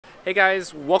Hey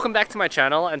guys, welcome back to my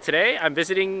channel, and today I'm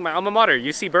visiting my alma mater,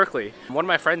 UC Berkeley. One of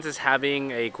my friends is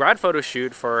having a grad photo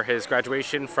shoot for his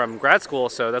graduation from grad school,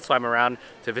 so that's why I'm around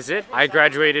to visit. I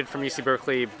graduated from UC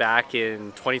Berkeley back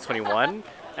in 2021,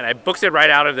 and I booked it right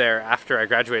out of there after I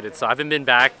graduated, so I haven't been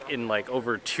back in like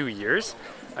over 2 years.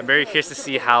 I'm very curious to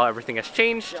see how everything has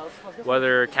changed,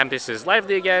 whether campus is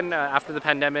lively again after the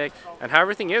pandemic, and how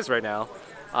everything is right now.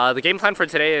 The game plan for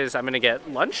today is I'm gonna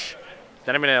get lunch,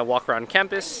 then I'm gonna walk around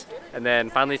campus, and then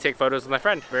finally take photos with my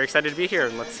friend. Very excited to be here,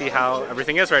 and let's see how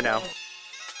everything is right now.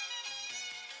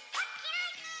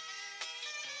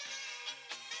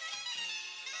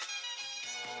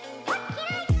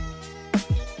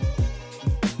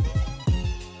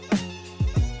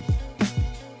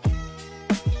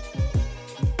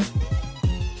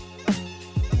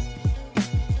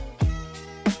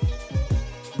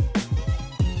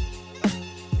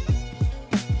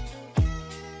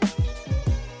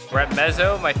 We're at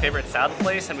Mezzo, my favorite salad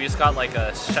place, and we just got like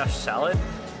a chef's salad.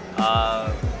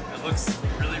 It looks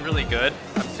really good.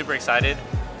 I'm super excited.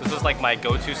 This was like my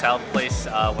go-to salad place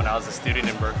when I was a student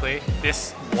in Berkeley.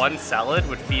 This one salad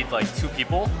would feed like 2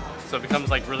 people, so it becomes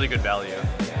like really good value.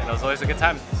 And it was always a good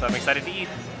time, so I'm excited to eat.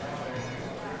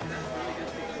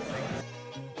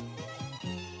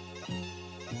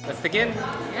 Let's begin.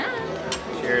 Yeah.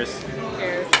 Cheers.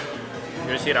 Cheers. You're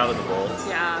gonna see it out of the bowl.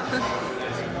 Yeah.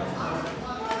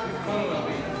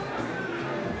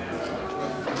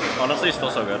 Honestly, it's still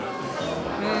so good. I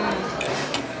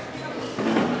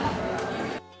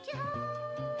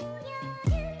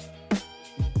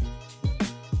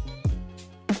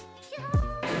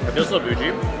feel so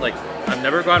bougie. Like, I've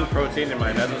never gotten protein in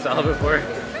my mezzo salad before.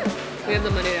 We have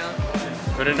the money now.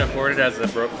 Couldn't afford it as a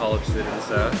broke college student,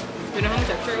 so. Do you know how much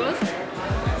extra it was?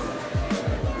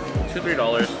 $2-3.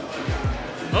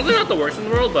 Honestly, not the worst in the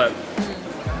world, but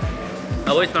I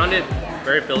always found it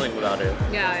very filling without it.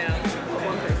 Yeah. For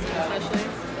one person, especially.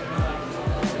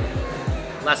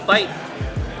 Last bite.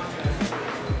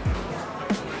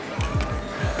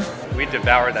 We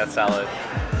devoured that salad.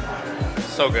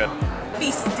 So good.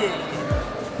 Feasted.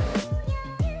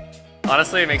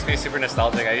 Honestly, it makes me super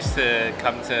nostalgic. I used to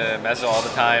come to Mezzo all the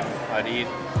time. I'd eat,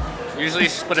 usually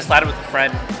split a slider with a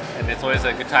friend, and it's always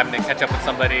a good time to catch up with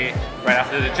somebody right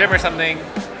after the gym or something,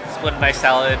 split a nice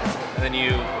salad, and then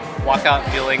you walk out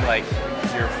feeling like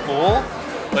you're full,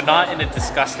 but not in a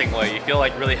disgusting way. You feel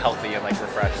like really healthy and like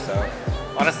refreshed. So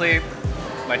honestly,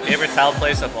 my favorite salad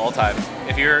place of all time.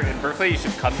 If you're in Berkeley, you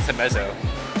should come to Mezzo.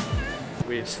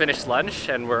 We just finished lunch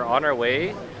and we're on our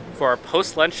way for our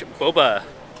post-lunch boba,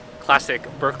 classic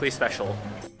Berkeley special.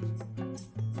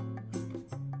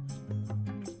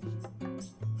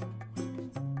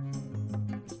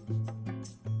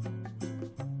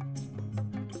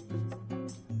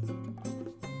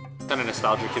 Kind of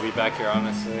nostalgic to be back here,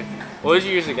 honestly. What did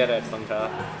you usually get at Fungta?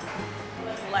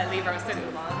 Lightly roasted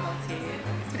oolong milk tea.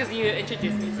 It's because you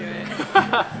introduced me to it.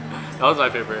 That was my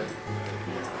favorite.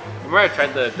 Remember I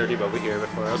tried the dirty boba here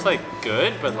before. It was like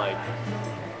good, but like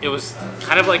it was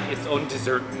kind of like its own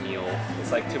dessert meal.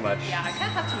 It's like too much. Yeah, I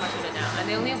can't have too much of it now, and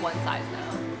they only have one size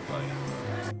now.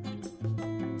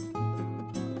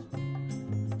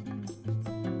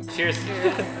 Cheers.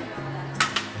 Cheers.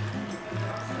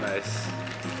 Nice.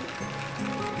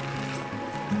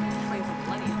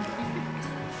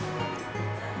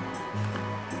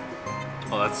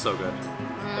 Oh, that's so good.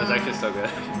 That's actually so good.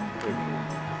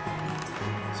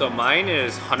 So mine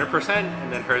is 100%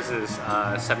 and then hers is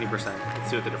 70%. Let's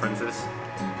see what the difference is.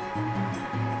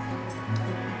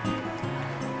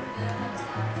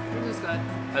 This is good.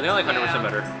 I think I like 100%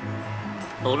 better.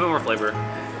 A little bit more flavor.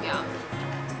 Yeah.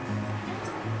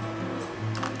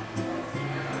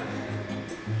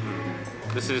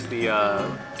 This is the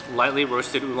lightly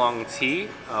roasted oolong tea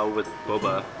with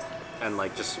boba and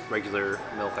like just regular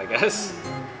milk, I guess.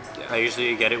 I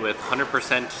usually get it with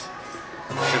 100%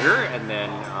 sugar and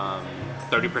then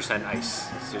 30% ice.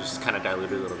 So just kind of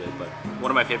dilute it a little bit, but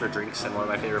one of my favorite drinks and one of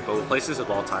my favorite boba places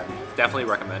of all time. Definitely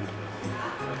recommend.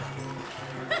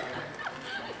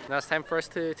 Now it's time for us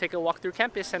to take a walk through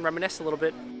campus and reminisce a little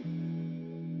bit.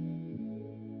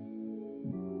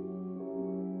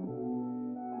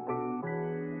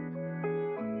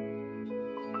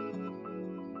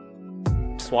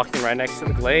 Just walking right next to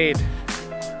the Glade.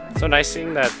 So nice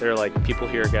seeing that there are like people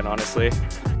here again, honestly.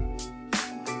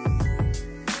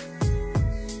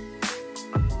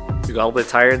 We got a little bit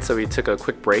tired, so we took a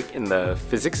quick break in the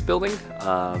physics building,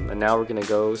 and now we're gonna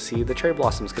go see the cherry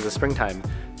blossoms because it's springtime.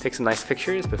 Take some nice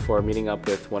pictures before meeting up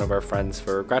with one of our friends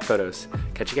for grad photos.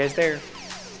 Catch you guys there.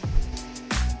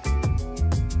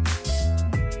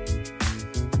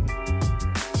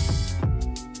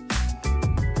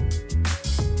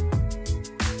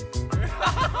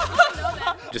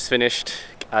 Just finished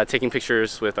taking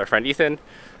pictures with our friend Ethan,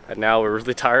 and now we're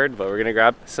really tired, but we're gonna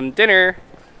grab some dinner.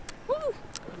 Woo!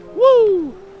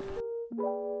 Woo!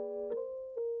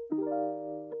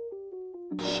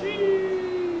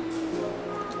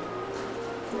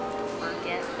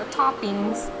 Forget the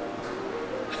toppings.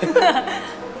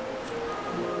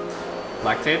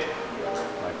 Lactate?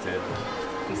 Lactate.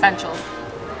 Essentials.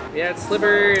 Yeah, it's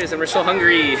slivers, and we're so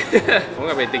hungry. Oh my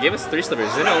god, wait, they gave us 3 slivers.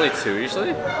 Isn't it only 2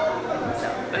 usually?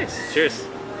 Nice, cheers.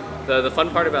 The fun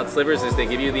part about slivers is they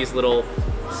give you these little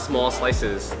small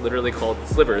slices, literally called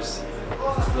slivers.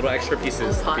 Little extra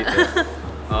pieces of pizza.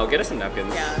 I'll get us some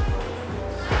napkins. Yeah.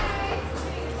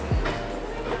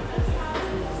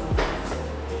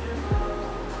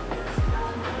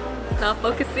 Not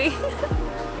focusing.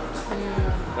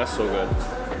 That's so good.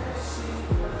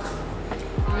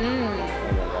 Oh my god.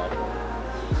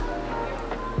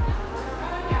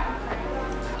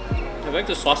 I think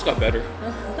the sauce got better.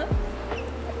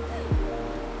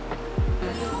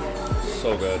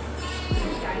 So good.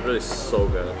 Really so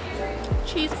good.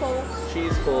 Cheese bowl.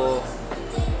 Cheese bowl.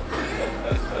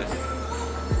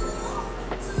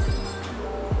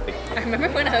 I remember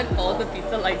when I would fold the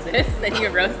pizza like this and you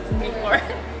roasted me for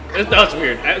it. That's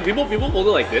weird. People fold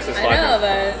it like this. It's fine. I know,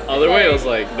 but other way, I was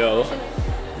like, no.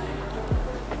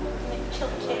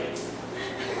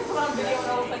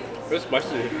 It's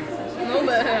spicy. No,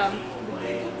 but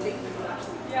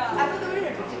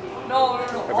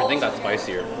Everything got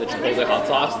spicier. The Chipotle hot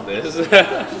sauce, this.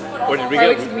 What did we are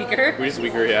get? we just weaker? We're just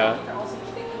weaker, yeah.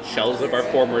 Shells of our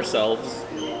former selves.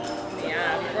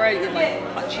 Yeah, before I eat like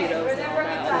hot Cheetos and all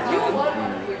that all the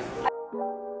time.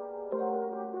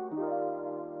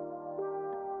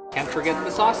 Can't forget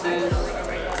the sauces.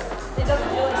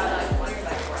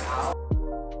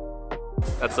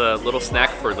 That's a little snack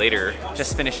for later.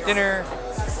 Just finished dinner.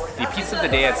 The pizza of the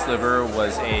day at Sliver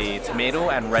was a tomato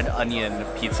and red onion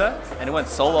pizza, and it went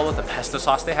so well with the pesto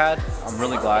sauce they had. I'm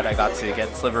really glad I got to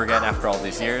get Sliver again after all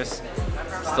these years.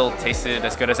 Still tasted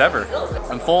as good as ever.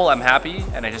 I'm full, I'm happy,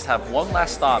 and I just have one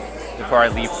last stop before I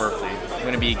leave Berkeley. I'm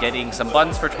gonna be getting some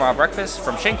buns for tomorrow breakfast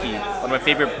from Shanky, one of my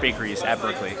favorite bakeries at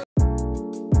Berkeley.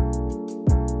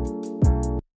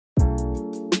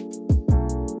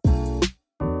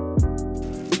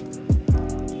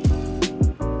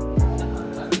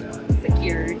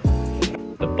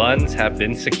 The buns have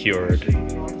been secured.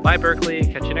 Bye Berkeley,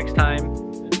 catch you next time.